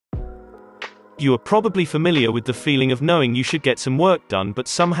You are probably familiar with the feeling of knowing you should get some work done but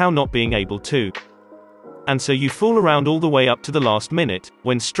somehow not being able to. And so you fool around all the way up to the last minute,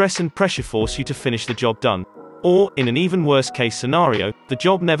 when stress and pressure force you to finish the job done. Or, in an even worse case scenario, the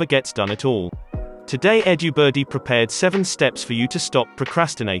job never gets done at all. Today EduBirdie prepared 7 steps for you to stop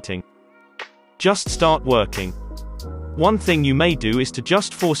procrastinating. Just start working. One thing you may do is to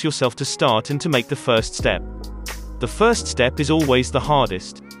just force yourself to start and to make the first step. The first step is always the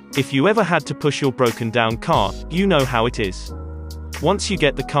hardest. If you ever had to push your broken down car, you know how it is. Once you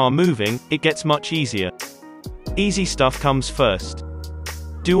get the car moving, it gets much easier. Easy stuff comes first.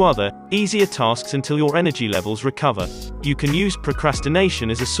 Do other, easier tasks until your energy levels recover. You can use procrastination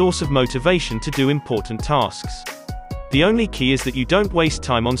as a source of motivation to do important tasks. The only key is that you don't waste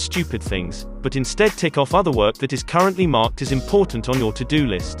time on stupid things, but instead tick off other work that is currently marked as important on your to-do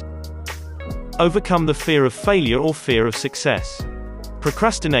list. Overcome the fear of failure or fear of success.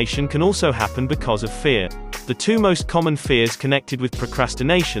 Procrastination can also happen because of fear. The 2 most common fears connected with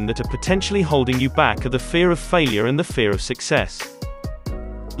procrastination that are potentially holding you back are the fear of failure and the fear of success.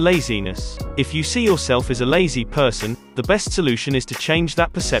 Laziness. If you see yourself as a lazy person, the best solution is to change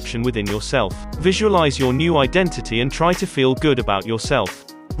that perception within yourself. Visualize your new identity and try to feel good about yourself.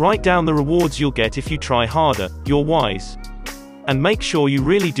 Write down the rewards you'll get if you try harder, you're wise. And make sure you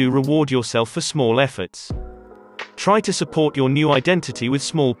really do reward yourself for small efforts. Try to support your new identity with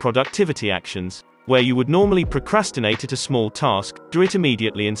small productivity actions. Where you would normally procrastinate at a small task, do it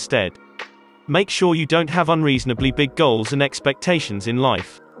immediately instead. Make sure you don't have unreasonably big goals and expectations in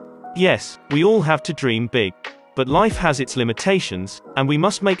life. Yes, we all have to dream big. But life has its limitations, and we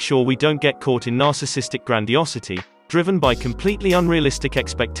must make sure we don't get caught in narcissistic grandiosity, driven by completely unrealistic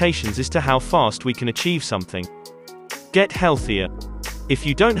expectations as to how fast we can achieve something. Get healthier. If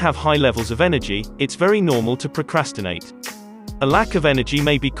you don't have high levels of energy, it's very normal to procrastinate. A lack of energy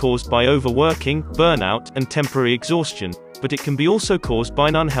may be caused by overworking, burnout, and temporary exhaustion, but it can be also caused by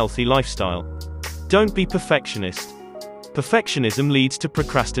an unhealthy lifestyle. Don't be perfectionist. Perfectionism leads to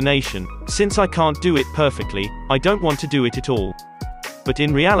procrastination. Since I can't do it perfectly, I don't want to do it at all. But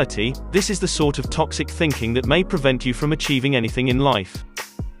in reality, this is the sort of toxic thinking that may prevent you from achieving anything in life.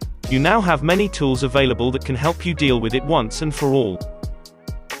 You now have many tools available that can help you deal with it once and for all.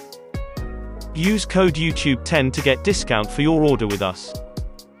 Use code YouTube10 to get discount for your order with us.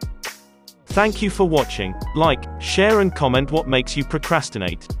 Thank you for watching. Like, share and comment what makes you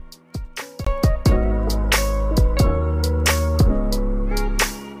procrastinate.